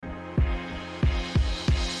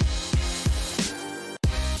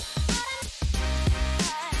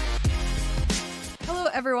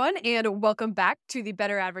everyone, and welcome back to the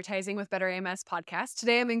Better Advertising with Better AMS podcast.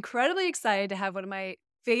 Today, I'm incredibly excited to have one of my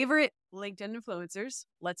favorite LinkedIn influencers.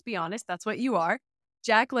 Let's be honest, that's what you are,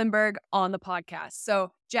 Jack Lindberg, on the podcast.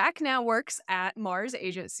 So, Jack now works at Mars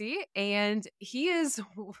Agency, and he is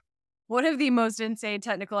one of the most insane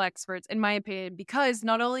technical experts, in my opinion, because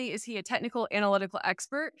not only is he a technical analytical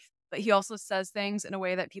expert, but he also says things in a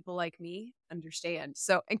way that people like me understand.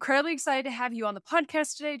 So, incredibly excited to have you on the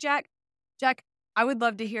podcast today, Jack. Jack, I would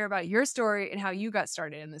love to hear about your story and how you got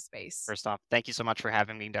started in this space. First off, thank you so much for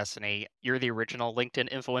having me, Destiny. You're the original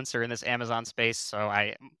LinkedIn influencer in this Amazon space, so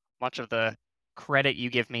much of the credit you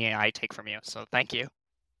give me, I take from you. So thank you.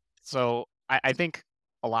 So I think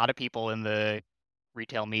a lot of people in the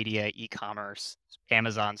retail media, e-commerce,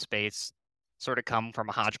 Amazon space sort of come from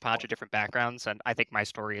a hodgepodge of different backgrounds, and I think my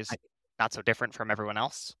story is not so different from everyone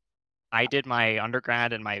else. I did my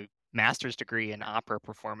undergrad and my master's degree in opera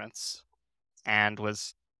performance and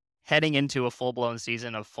was heading into a full-blown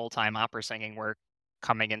season of full-time opera singing work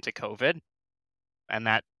coming into COVID, and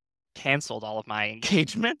that canceled all of my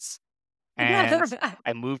engagements. And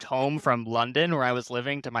I moved home from London, where I was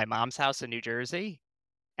living, to my mom's house in New Jersey.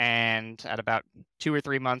 And at about 2 or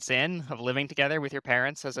 3 months in of living together with your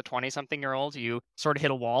parents as a 20-something-year-old, you sort of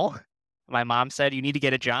hit a wall. My mom said, "You need to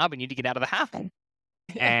get a job, and you need to get out of the house."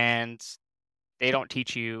 And they don't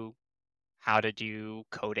teach you how to do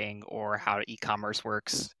coding or how e-commerce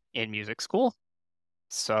works in music school.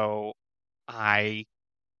 So I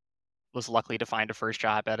was lucky to find a first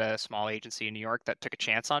job at a small agency in New York that took a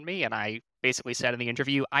chance on me. And I basically said in the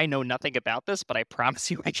interview, "I know nothing about this, but I promise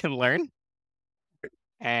you I can learn."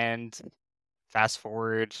 And fast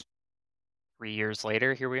forward 3 years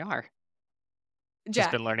later, here we are. Just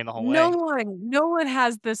Jack, been learning the whole no way. one, no one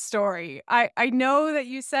has this story. I know that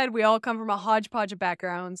you said we all come from a hodgepodge of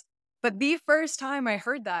backgrounds, but the first time I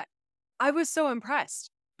heard that, I was so impressed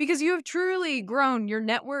because you have truly grown your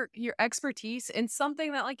network, your expertise in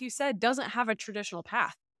something that, like you said, doesn't have a traditional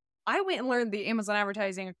path. I went and learned the Amazon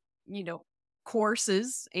advertising, you know,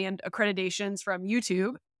 courses and accreditations from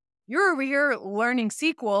YouTube. You're over here learning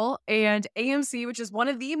SQL and AMC, which is one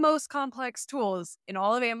of the most complex tools in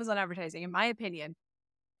all of Amazon advertising, in my opinion,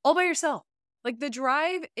 all by yourself. Like the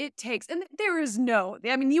drive it takes, and there is no,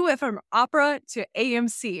 I mean, you went from opera to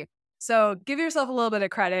AMC. So give yourself a little bit of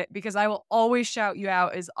credit because I will always shout you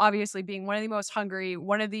out as obviously being one of the most hungry,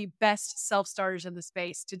 one of the best self starters in the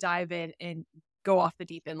space to dive in and go off the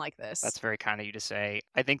deep end like this. That's very kind of you to say.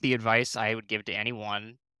 I think the advice I would give to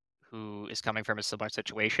anyone who is coming from a similar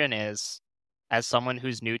situation is, as someone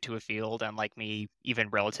who's new to a field and like me, even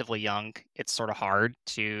relatively young, it's sort of hard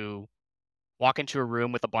to walk into a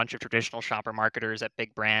room with a bunch of traditional shopper marketers at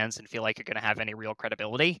big brands and feel like you're going to have any real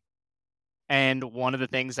credibility. And one of the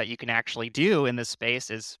things that you can actually do in this space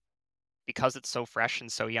is, because it's so fresh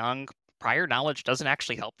and so young, prior knowledge doesn't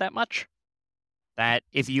actually help that much. That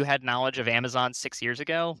if you had knowledge of Amazon 6 years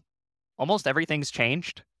ago, almost everything's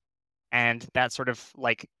changed. And that sort of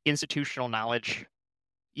like institutional knowledge,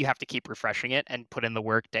 you have to keep refreshing it and put in the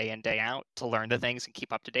work day in, day out to learn the things and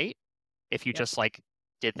keep up to date. If you Yep. just like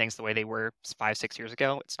did things the way they were 5, 6 years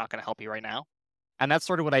ago, it's not going to help you right now. And that's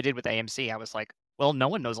sort of what I did with AMC. I was like, well, no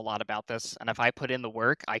one knows a lot about this. And if I put in the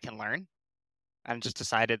work, I can learn. And just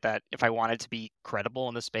decided that if I wanted to be credible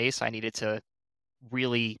in the space, I needed to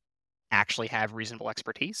really actually have reasonable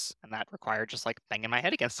expertise. And that required just like banging my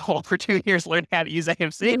head against the wall for 2 years, learning how to use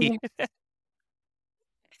AMC.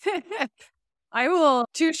 I will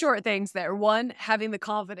two short things there. One, having the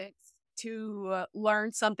confidence to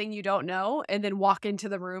learn something you don't know and then walk into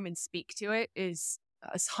the room and speak to it is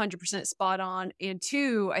 100% spot on. And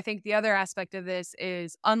two, I think the other aspect of this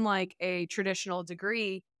is unlike a traditional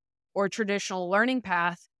degree or traditional learning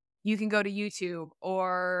path, you can go to YouTube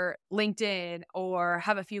or LinkedIn or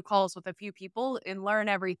have a few calls with a few people and learn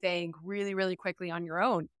everything really, really quickly on your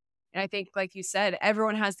own. And I think, like you said,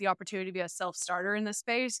 everyone has the opportunity to be a self starter in this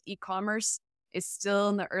space. E-commerce is still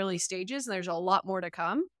in the early stages and there's a lot more to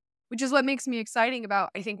come, which is what makes me exciting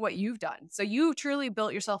about, I think, what you've done. So you truly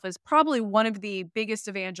built yourself as probably one of the biggest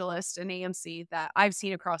evangelists in AMC that I've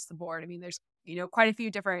seen across the board. I mean, there's, quite a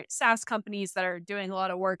few different SaaS companies that are doing a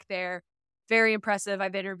lot of work there. Very impressive.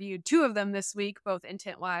 I've interviewed two of them this week, both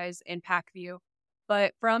IntentWise and PackView.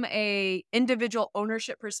 But from a individual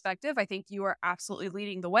ownership perspective, I think you are absolutely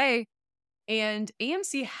leading the way. And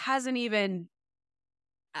AMC hasn't even,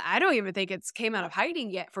 I don't even think it's came out of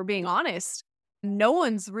hiding yet, for being honest. No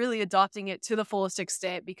one's really adopting it to the fullest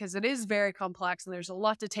extent because it is very complex and there's a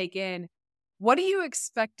lot to take in. What do you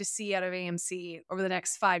expect to see out of AMC over the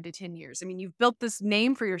next 5 to 10 years? I mean, you've built this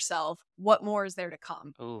name for yourself. What more is there to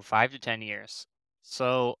come? Ooh, 5 to 10 years.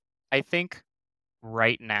 So I think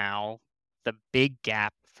right now, the big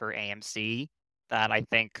gap for AMC that I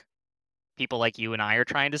think people like you and I are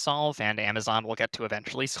trying to solve, and Amazon will get to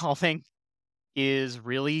eventually solving, is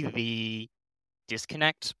really the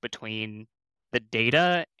disconnect between the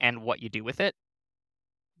data and what you do with it.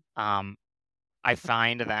 Um, I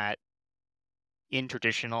find that in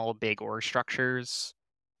traditional big org structures,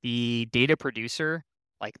 the data producer,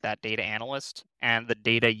 like that data analyst, and the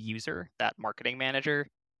data user, that marketing manager,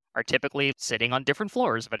 are typically sitting on different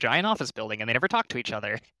floors of a giant office building and they never talk to each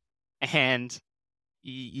other. And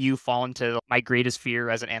you fall into my greatest fear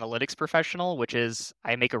as an analytics professional, which is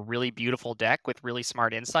I make a really beautiful deck with really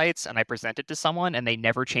smart insights and I present it to someone and they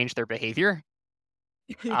never change their behavior.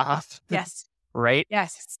 Uh, Yes. right?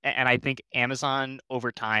 Yes. And I think Amazon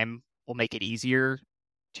over time will make it easier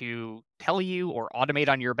to tell you or automate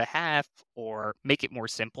on your behalf or make it more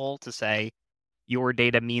simple to say your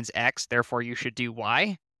data means X, therefore you should do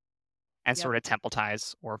Y, and Yep. sort of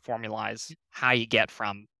templatize or formalize how you get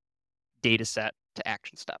from data set to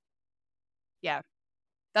action step. Yeah.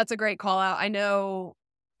 That's a great call out. I know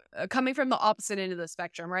coming from the opposite end of the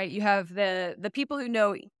spectrum, right? You have the people who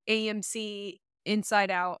know AMC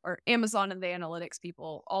inside out, or Amazon and the analytics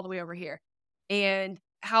people all the way over here. And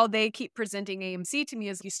how they keep presenting AMC to me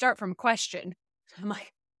is you start from a question. I'm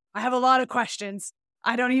like, I have a lot of questions.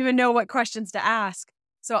 I don't even know what questions to ask.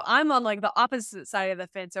 So I'm on like the opposite side of the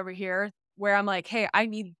fence over here where I'm like, hey, I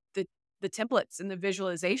need the templates and the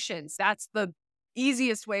visualizations. That's the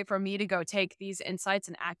easiest way for me to go take these insights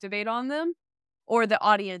and activate on them, or the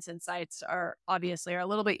audience insights are obviously are a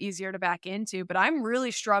little bit easier to back into, but I'm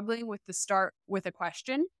really struggling with the start with a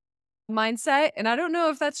question mindset. And I don't know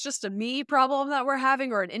if that's just a me problem that we're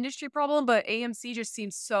having or an industry problem, but AMC just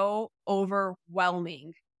seems so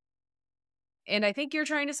overwhelming. And I think you're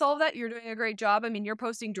trying to solve that. You're doing a great job. I mean, you're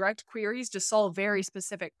posting direct queries to solve very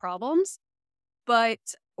specific problems. But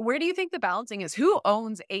where do you think the balancing is? Who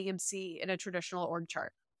owns AMC in a traditional org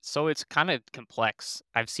chart? So it's kind of complex.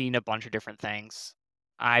 I've seen a bunch of different things.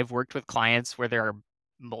 I've worked with clients where there are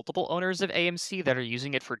multiple owners of AMC that are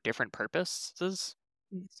using it for different purposes.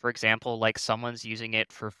 For example, like someone's using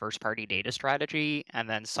it for first party data strategy, and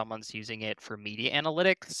then someone's using it for media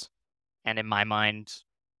analytics. And in my mind,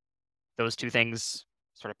 those two things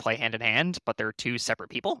sort of play hand in hand, but they're two separate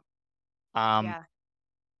people. Um, Yeah.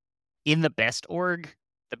 in the best org,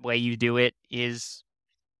 the way you do it is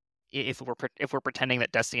if we're pretending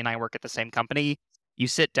that Destiny and I work at the same company, you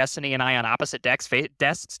sit Destiny and I on opposite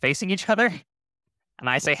desks facing each other, and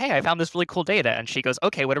I say, "Hey, I found this really cool data," and she goes,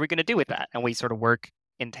 "Okay, what are we going to do with that?" And we sort of work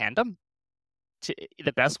in tandem.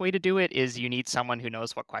 The best way to do it is you need someone who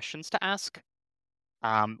knows what questions to ask,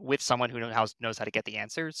 with someone who knows how to get the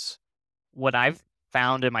answers. What I've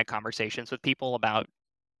found in my conversations with people about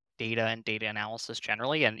data and data analysis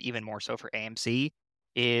generally, and even more so for AMC,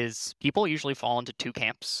 is people usually fall into two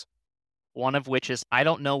camps. One of which is I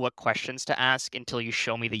don't know what questions to ask until you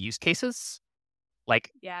show me the use cases.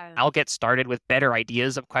 Like, Yeah. I'll get started with better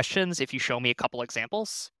ideas of questions if you show me a couple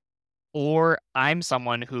examples. Or I'm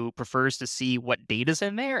someone who prefers to see what data's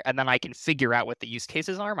in there and then I can figure out what the use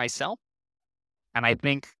cases are myself. And I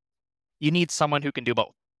think you need someone who can do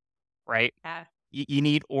both, right? Yeah. You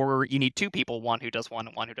need two people, one who does one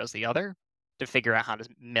and one who does the other, to figure out how to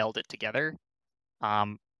meld it together.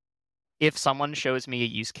 Um, if someone shows me a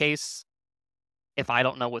use case, if I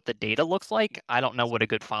don't know what the data looks like, I don't know what a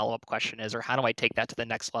good follow-up question is, or how do I take that to the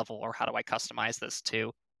next level, or how do I customize this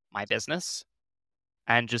to my business?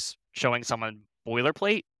 And just showing someone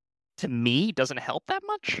boilerplate to me doesn't help that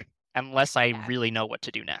much unless I Yeah. really know what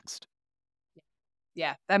to do next.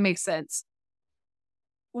 Yeah. That makes sense.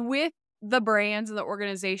 With the brands and the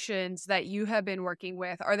organizations that you have been working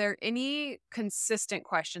with, are there any consistent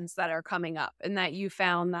questions that are coming up and that you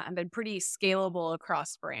found that have been pretty scalable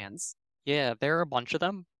across brands? Yeah, there are a bunch of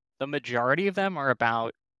them. The majority of them are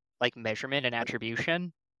about like measurement and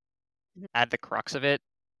attribution. Mhm. At the crux of it,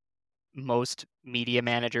 most media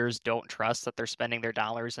managers don't trust that they're spending their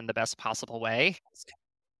dollars in the best possible way.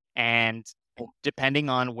 And depending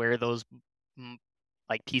on where those mm,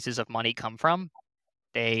 like pieces of money come from,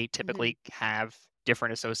 they Mhm. typically have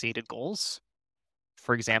different associated goals.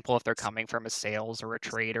 For example, if they're coming from a sales or a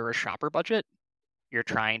trade or a shopper budget, you're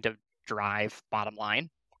trying to drive bottom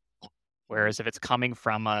line. Mhm. Whereas if it's coming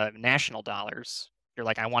from national dollars, you're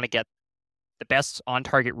like, I want to get the best on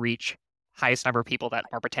target reach, highest number of people that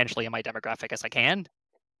are potentially in my demographic as I can.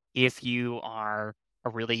 If you are a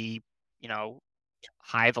really, you know,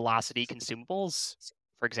 high velocity consumables,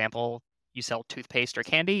 for example, you sell toothpaste or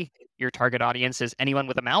candy, your target audience is anyone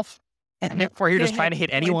with a mouth. And therefore, you're just trying to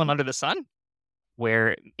hit anyone under the sun,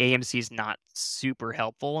 where AMC is not super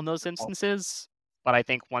helpful in those instances. But I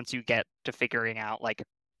think once you get to figuring out like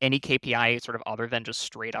any KPI sort of other than just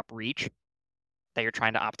straight up reach that you're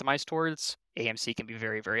trying to optimize towards, AMC can be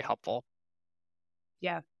very, very helpful.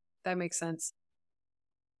 Yeah, that makes sense.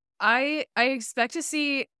 I expect to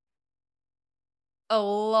see a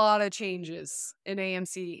lot of changes in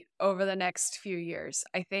AMC over the next few years.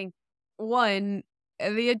 I think one,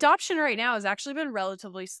 the adoption right now has actually been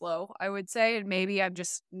relatively slow, I would say. And maybe I'm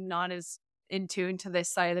just not as in tune to this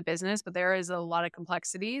side of the business, but there is a lot of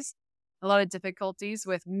complexities, a lot of difficulties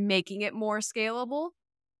with making it more scalable.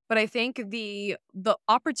 But I think the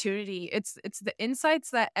opportunity, it's the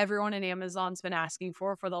insights that everyone in Amazon's been asking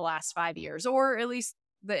for the last 5 years, or at least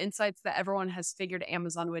the insights that everyone has figured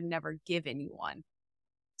Amazon would never give anyone.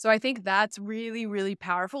 So I think that's really, really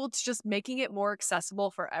powerful. It's just making it more accessible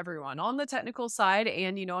for everyone on the technical side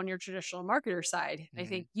and, on your traditional marketer side. I Mhm.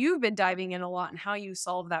 think you've been diving in a lot in how you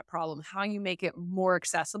solve that problem, how you make it more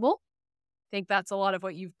accessible. I think that's a lot of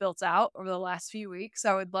what you've built out over the last few weeks.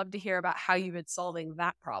 I would love to hear about how you've been solving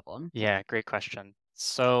that problem. Yeah, great question.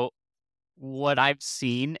 So, what I've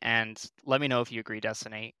seen, and let me know if you agree,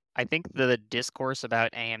 Destiny, I think the discourse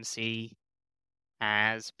about AMC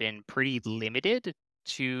has been pretty limited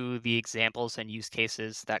to the examples and use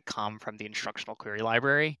cases that come from the instructional query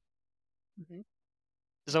library. Mhm.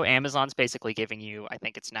 So Amazon's basically giving you, I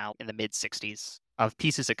think it's now in the mid 60s of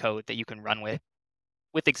pieces of code that you can run with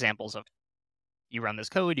examples of you run this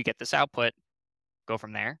code, you get this output, go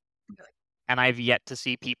from there. And I've yet to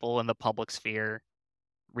see people in the public sphere,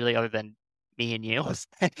 really other than me and you,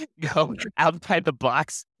 go outside the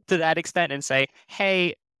box to that extent and say,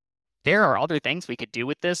 hey, there are other things we could do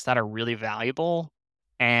with this that are really valuable.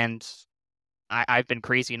 And I've been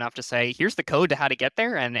crazy enough to say, here's the code to how to get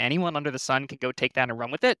there, and anyone under the sun can go take that and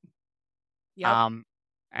run with it. Yep. Um,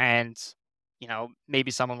 and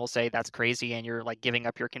maybe someone will say that's crazy and you're like giving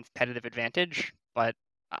up your competitive advantage. But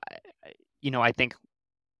I, I think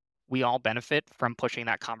we all benefit from pushing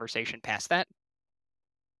that conversation past that.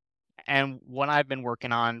 And what I've been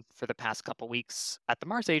working on for the past couple weeks at the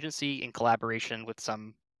Mars Agency in collaboration with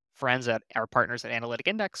some friends at our partners at Analytic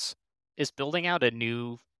Index is building out a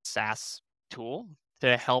new SaaS tool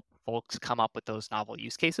to help folks come up with those novel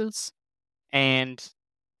use cases and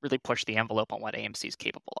really push the envelope on what AMC is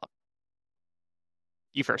capable of.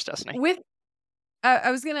 You first, Destiny. With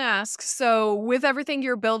I was gonna ask, so with everything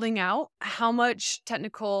you're building out, how much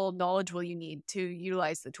technical knowledge will you need to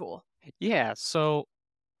utilize the tool? Yeah, so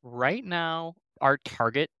right now, our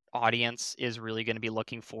target audience is really going to be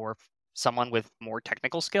looking for someone with more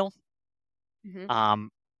technical skill. Mhm. Um,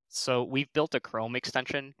 so we've built a Chrome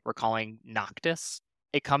extension we're calling Noctis.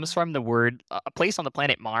 It comes from the word a place on the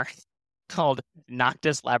planet Mars called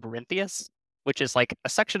Noctis Labyrinthius, which is like a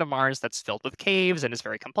section of Mars that's filled with caves and is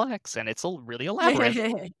very complex and it's really a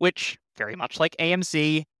labyrinth, which very much like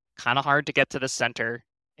AMC, kind of hard to get to the center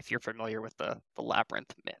if you're familiar with the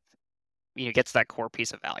labyrinth myth. It gets that core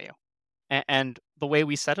piece of value. And the way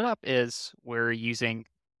we set it up is we're using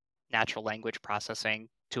natural language processing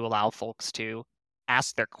to allow folks to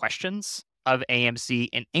ask their questions of AMC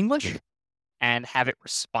in English and have it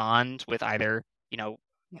respond with either,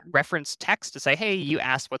 Yeah. reference text to say, hey, you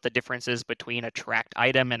asked what the difference is between a tracked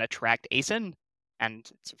item and a tracked ASIN. And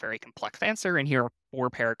it's a very complex answer. And here are 4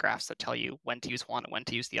 paragraphs that tell you when to use one and when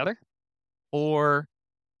to use the other. Or,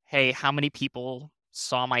 hey, how many people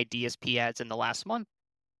saw my DSP ads in the last month?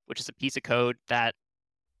 Which is a piece of code that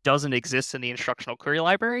doesn't exist in the instructional query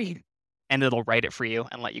library, and it'll write it for you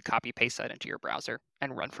and let you copy paste that into your browser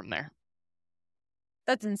and run from there.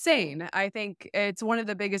 That's insane. I think it's one of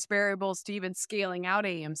the biggest variables to even scaling out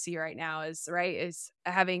AMC right now is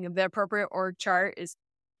having the appropriate org chart is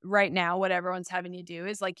right now what everyone's having to do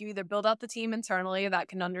is like you either build out the team internally that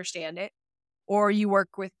can understand it, or you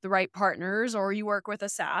work with the right partners, or you work with a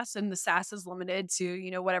SaaS, and the SaaS is limited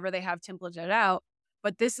to, whatever they have templated out.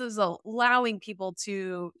 But this is allowing people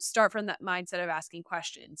to start from that mindset of asking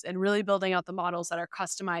questions and really building out the models that are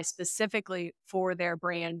customized specifically for their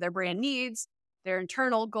brand needs, their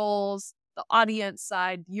internal goals, the audience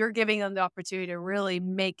side. You're giving them the opportunity to really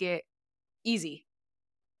make it easy,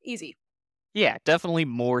 easy. Yeah, definitely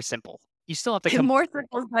more simple. You still have to come More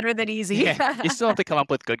simple is better than easy. yeah, you still have to come up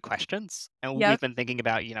with good questions. And we've Yep. been thinking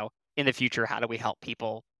about, in the future, how do we help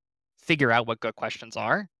people figure out what good questions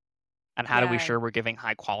are and how do we Yeah. sure we're giving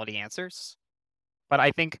high quality answers? But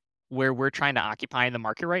I think where we're trying to occupy in the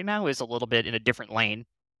market right now is a little bit in a different lane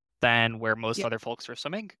than where most Yeah. other folks are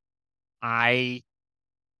swimming. I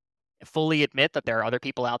fully admit that there are other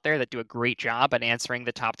people out there that do a great job at answering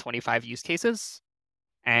the top 25 use cases.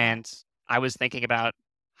 Yeah. And I was thinking about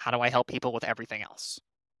how do I help people with everything else?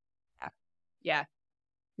 Yeah.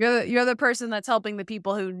 You're the person that's helping the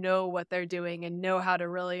people who know what they're doing and know how to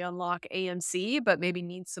really unlock AMC, but maybe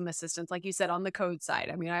need some assistance, like you said, on the code side.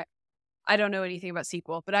 I mean, I don't know anything about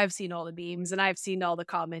SQL, but I've seen all the memes and I've seen all the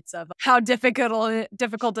comments of how difficult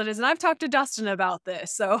it is, and I've talked to Dustin about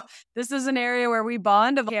this. So this is an area where we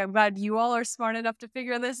bond of, "Okay, I'm glad you all are smart enough to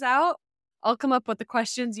figure this out. I'll come up with the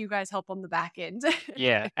questions, you guys help on the back end."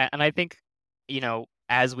 Yeah, and I think,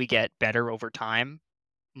 as we get better over time,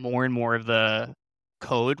 more and more of the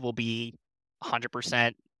code will be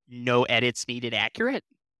 100% no edits needed accurate,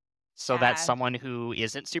 so that Yeah, someone who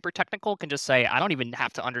isn't super technical can just say, "I don't even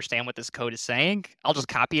have to understand what this code is saying. I'll just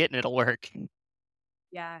copy it and it'll work."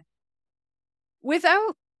 yeah.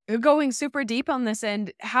 Without going super deep on this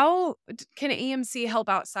end, how can AMC help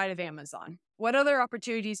outside of Amazon? What other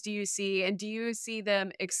opportunities do you see, and do you see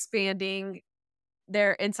them expanding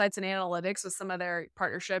their insights and analytics with some of their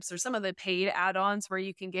partnerships or some of the paid add-ons where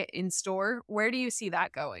you can get in store? Where do you see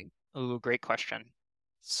that going? Ooh, great question.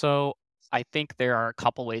 So, I think there are a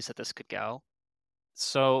couple ways that this could go.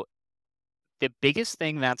 So, the biggest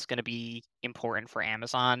thing that's gonna be important for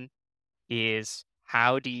Amazon is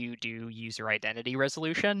how do you do user identity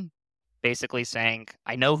resolution? Basically saying,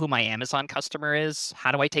 I know who my Amazon customer is.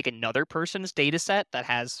 How do I take another person's data set that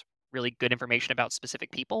has really good information about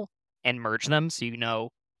specific people and merge them so you know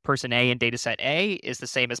person A in data set A is the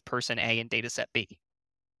same as person A in data set B?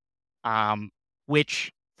 Um,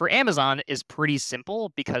 which for Amazon is pretty simple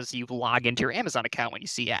because you log into your Amazon account when you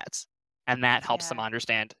see ads. And that helps them Yeah,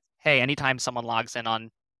 understand, hey, anytime someone logs in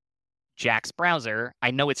on Jack's browser,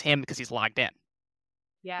 I know it's him because he's logged in.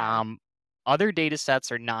 yeah, Um, Other data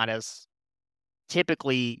sets are not as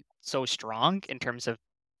typically so strong in terms of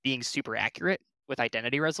being super accurate with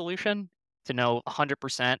identity resolution to know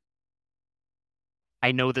 100%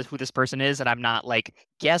 I know who this person is, and I'm not like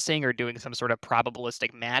guessing or doing some sort of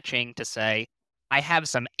probabilistic matching to say, I have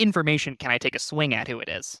some information. Can I take a swing at who it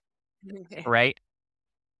is? Right.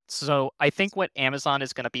 So I think what Amazon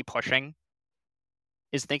is going to be pushing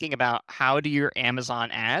is thinking about how do your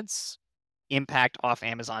Amazon ads impact off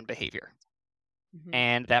Amazon behavior? Mhm.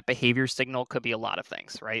 And that behavior signal could be a lot of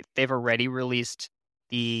things, right? They've already released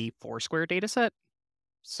the Foursquare dataset.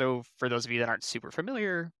 So, for those of you that aren't super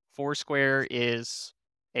familiar, Foursquare is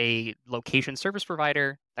a location service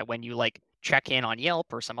provider that when you like check in on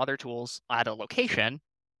Yelp or some other tools at a location,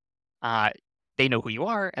 uh, they know who you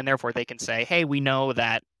are, and therefore they can say, "Hey, we know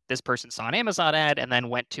that this person saw an Amazon ad and then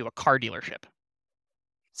went to a car dealership."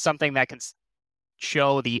 Something that can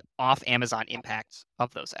show the off Amazon impact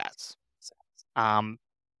of those ads. Um,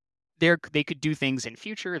 they could do things in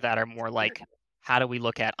future that are more like how do we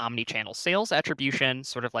look at omni-channel sales attribution,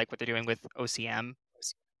 sort of like what they're doing with OCM,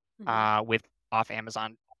 Mhm. with off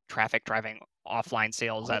Amazon traffic driving offline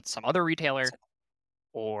sales at some other retailer,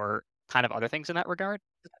 or kind of other things in that regard.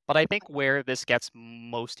 But I think where this gets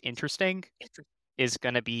most interesting is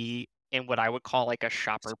going to be in what I would call like a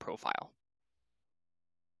shopper profile.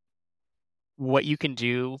 What you can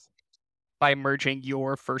do by merging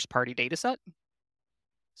your first party data set.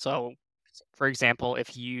 So, for example,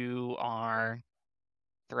 if you are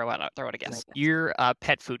throw out a guess. You're a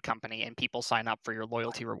pet food company and people sign up for your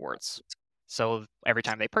loyalty rewards. So every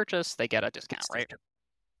time they purchase, they get a discount, right?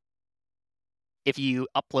 If you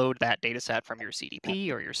upload that data set from your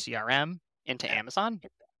CDP or your CRM into Amazon,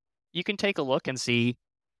 you can take a look and see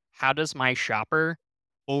how does my shopper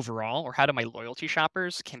overall or how do my loyalty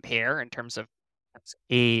shoppers compare in terms of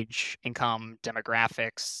age, income,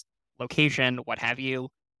 demographics, location, what have you,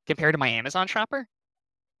 compared to my Amazon shopper?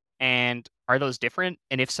 And are those different?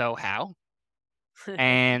 And if so, how?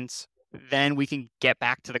 And then we can get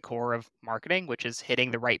back to the core of marketing, which is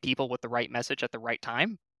hitting the right people with the right message at the right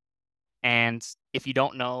time. And if you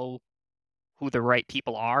don't know who the right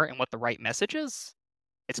people are and what the right message is,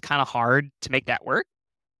 it's kind of hard to make that work.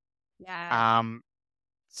 Yeah. Um,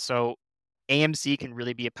 so AMC can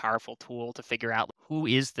really be a powerful tool to figure out who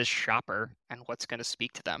is this shopper and what's going to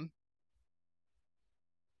speak to them.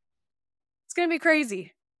 It's gonna be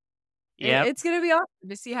crazy. Yep. It's gonna be awesome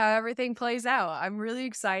to see how everything plays out. I'm really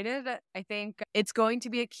excited. I think it's going to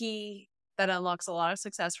be a key that unlocks a lot of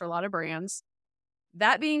success for a lot of brands.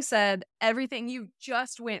 That being said, everything you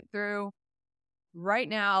just went through right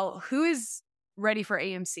now, who is ready for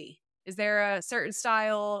AMC? Is there a certain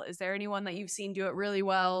style? Is there anyone that you've seen do it really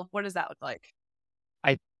well? What does that look like?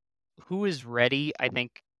 I Who is ready, I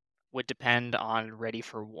think would depend on ready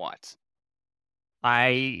for what.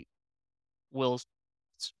 I will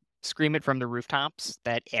scream it from the rooftops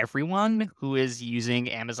that everyone who is using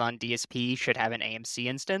Amazon DSP should have an AMC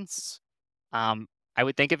instance. I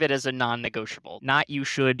would think of it as a non-negotiable, not you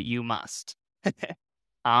should, you must.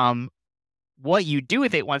 Um, What you do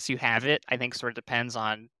with it once you have it, I think sort of depends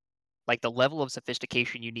on like the level of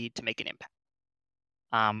sophistication you need to make an impact.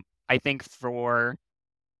 I think for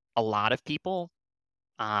a lot of people,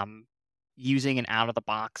 um, using an out of the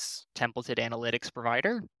box templated analytics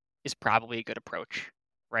provider is probably a good approach,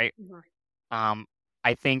 right? Mhm. Um,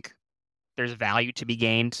 I think there's value to be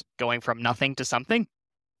gained going from nothing to something,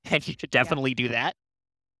 and you should Yeah. definitely do that.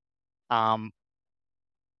 Um,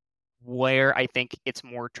 where I think it's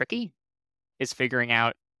more tricky is figuring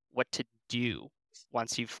out what to do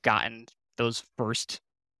once you've gotten those first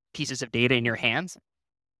pieces of data in your Mhm. hands.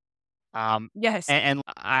 Um, Yes.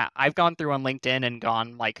 I've gone through on LinkedIn and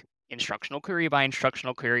gone like instructional query by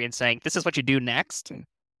instructional query and saying, this is what you do next.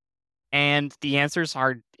 And the answers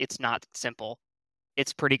are, it's not simple.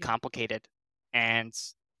 It's pretty Yeah. complicated. And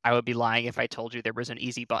I would be lying if I told you there was an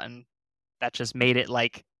easy button that just made it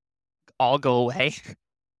like all go away.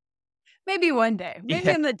 Maybe one day. Maybe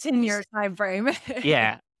Yeah. in the 10-year time frame.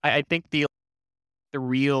 Yeah. I think the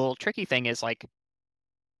real tricky thing is like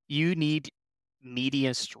you need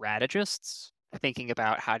media strategists thinking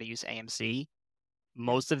about how to use AMC. Yeah.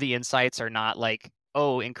 Most of the insights are not like,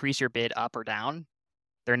 oh, increase your bid up or down.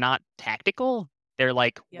 They're not tactical. They're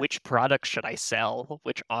like, Yep. which products should I sell?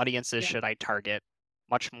 Which audiences Yeah. should I target?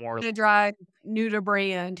 Much more. To drive new to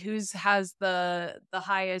brand, who's has the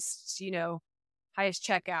highest, highest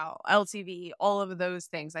checkout, LTV, all of those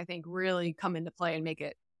things I think really come into play and make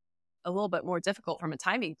it a little bit more difficult from a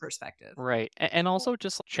timing perspective. Right. And also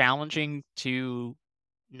just challenging to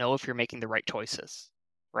know if you're making the right choices.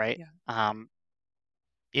 Right. Yeah.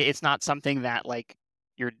 It's not something that like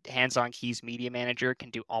your hands-on keys media manager can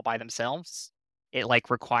do all by themselves. It like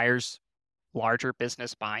requires larger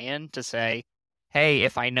business buy-in to say, hey,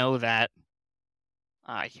 if I know that,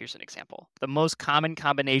 here's an example. The most common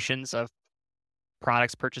combinations of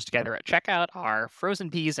products purchased together at checkout are frozen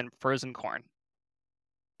peas and frozen corn.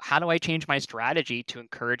 How do I change my strategy to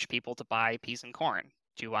encourage people to buy peas and corn?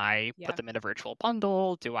 Do I put Yeah. them in a virtual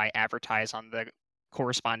bundle? Do I advertise on the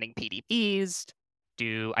corresponding PDPs?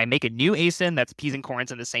 Do I make a new ASIN that's peas and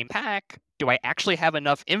corns in the same pack? Do I actually have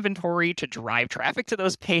enough inventory to drive traffic to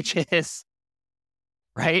those pages?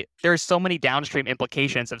 Right? There's so many downstream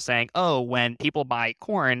implications of saying, oh, when people buy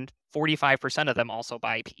corn, 45% of them also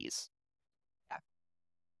buy peas. Yeah.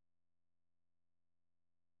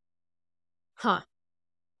 Huh.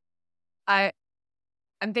 I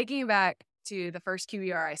I'm thinking back to the first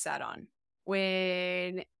QBR I sat on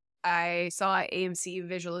when I saw AMC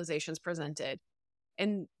visualizations presented.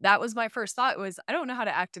 And that was my first thought was, I don't know how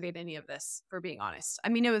to activate any of this, for being honest. I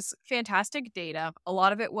mean, it was fantastic data. A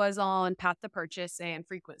lot of it was on path to purchase and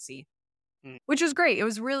frequency, Mm. which was great. It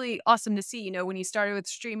was really awesome to see. When you started with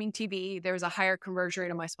streaming TV, there was a higher conversion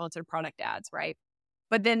rate of my sponsored product ads, right?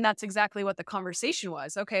 But then that's exactly what the conversation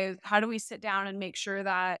was. Okay, how do we sit down and make sure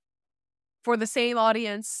that for the same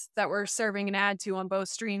audience that we're serving an ad to on both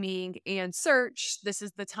streaming and search, this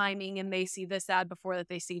is the timing and they see this ad before that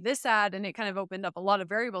they see this ad. And it kind of opened up a lot of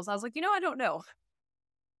variables. I was like, I don't know.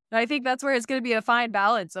 And I think that's where it's going to be a fine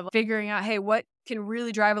balance of figuring out, hey, what can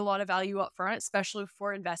really drive a lot of value up front, especially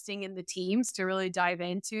for investing in the teams to really dive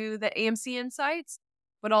into the AMC insights,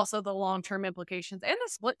 but also the long-term implications and the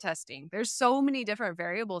split testing. There's so many different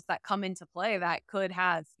variables that come into play that could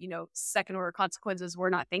have, second order consequences we're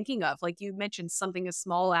not thinking of. Like you mentioned, something as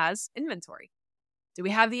small as inventory. Do we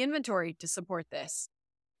have the inventory to support this?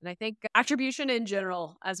 And I think attribution in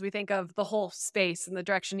general, as we think of the whole space and the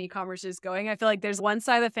direction e-commerce is going, I feel like there's one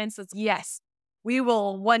side of the fence that's yes, we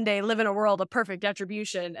will one day live in a world of perfect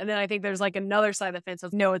attribution. And then I think there's like another side of the fence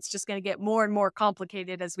of no, it's just going to get more and more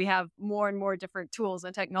complicated as we have more and more different tools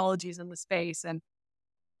and technologies in the space. And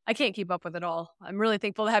I can't keep up with it all. I'm really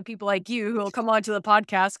thankful to have people like you who will come on to the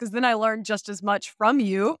podcast because then I learn just as much from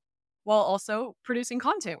you while also producing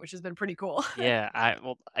content, which has been pretty cool. Yeah,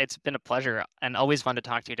 well, it's been a pleasure and always fun to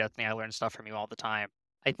talk to you, Destaney. I learn stuff from you all the time.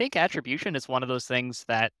 I think attribution is one of those things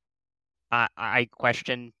that I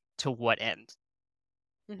question to what end?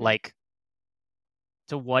 Mhm. Like,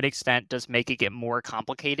 to what extent does making it more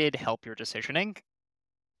complicated help your decisioning?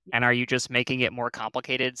 And are you just making it more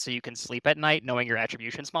complicated so you can sleep at night knowing your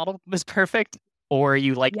attributions model was perfect? Or are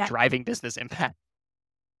you like Yeah. driving business impact?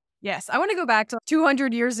 Yes, I wanna go back to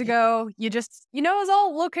 200 years ago. You just it was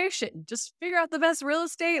all location. Just figure out the best real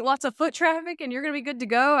estate, lots of foot traffic, and you're gonna be good to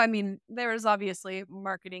go. I mean, there was obviously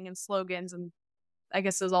marketing and slogans, and I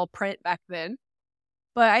guess it was all print back then.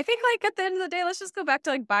 But I think, like, at the end of the day, let's just go back to,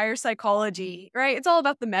 like, buyer psychology, right? It's all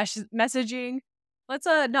about the messaging. Let's,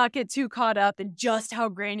 not get too caught up in just how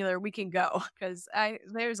granular we can go, 'cause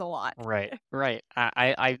there's a lot. Right, right.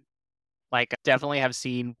 I like definitely have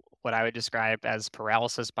seen what I would describe as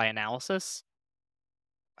paralysis by analysis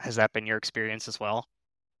Has that been your experience as well?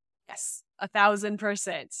 Yes,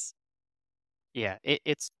 1,000%. Yeah,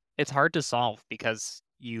 it's hard to solve because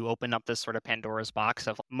you open up this sort of Pandora's box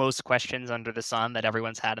of most questions under the sun that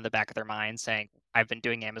everyone's had in the back of their mind saying, I've been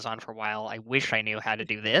doing Amazon for a while. I wish I knew how to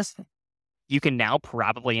do this. You can now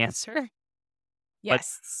probably answer, but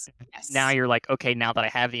Yes, now yes. you're like, okay, now that I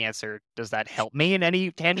have the answer, does that help me in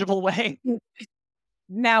any tangible way?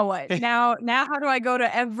 Now what? Now how do I go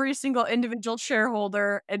to every single individual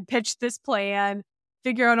shareholder and pitch this plan,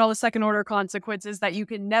 figure out all the second order consequences that you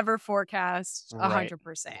can never forecast Right.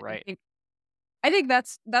 100%. Right. I think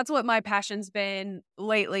that's what my passion's been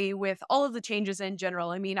lately with all of the changes in general.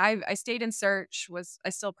 I mean, I stayed in search, was I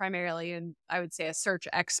still primarily and I would say a search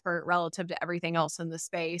expert relative to everything else in the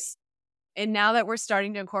space. And now that we're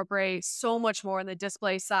starting to incorporate so much more on the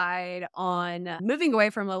display side, on moving away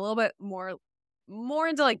from a little bit more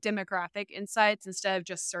into like demographic insights instead of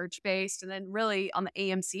just search based, and then really on the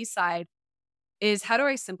AMC side is how do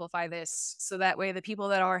I simplify this so that way the people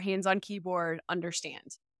that are hands on keyboard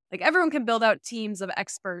understand. Like everyone can build out teams of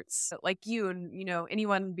experts like you, and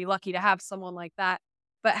anyone would be lucky to have someone like that.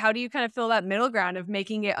 But how do you kind of fill that middle ground of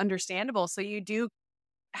making it understandable so you do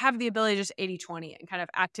have the ability to just 80/20 and kind of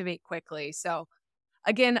activate quickly. So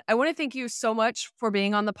again, I want to thank you so much for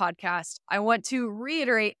being on the podcast. I want to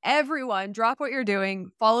reiterate everyone, drop what you're doing,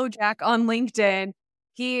 follow Jack on LinkedIn.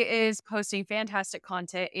 He is posting fantastic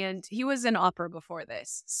content and he was in opera before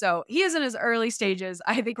this. So he is in his early stages.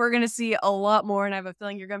 I think we're going to see a lot more. And I have a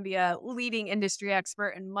feeling you're going to be a leading industry expert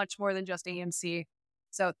and much more than just AMC.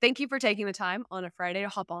 So thank you for taking the time on a Friday to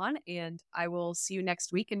hop on. And I will see you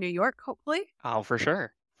next week in New York, hopefully. Oh, for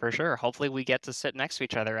sure. For sure. Hopefully we get to sit next to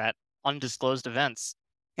each other at undisclosed events.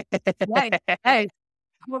 Hey, hey,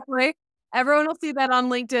 hopefully. Everyone will see that on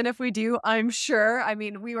LinkedIn if we do, I'm sure. I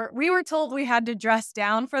mean, we were told we had to dress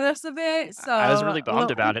down for this event, I was so really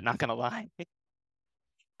bummed about it, not gonna lie.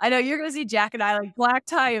 I know you're gonna see Jack and I like black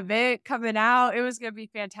tie event coming out. It was gonna be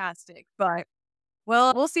fantastic. But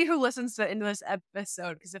well, we'll see who listens to into this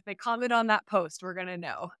episode because if they comment on that post, we're gonna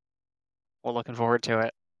know. Well, looking forward to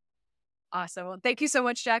it. Awesome. Well, thank you so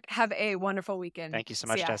much, Jack. Have a wonderful weekend. Thank you so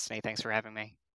See much, ya. Destiny. Thanks for having me.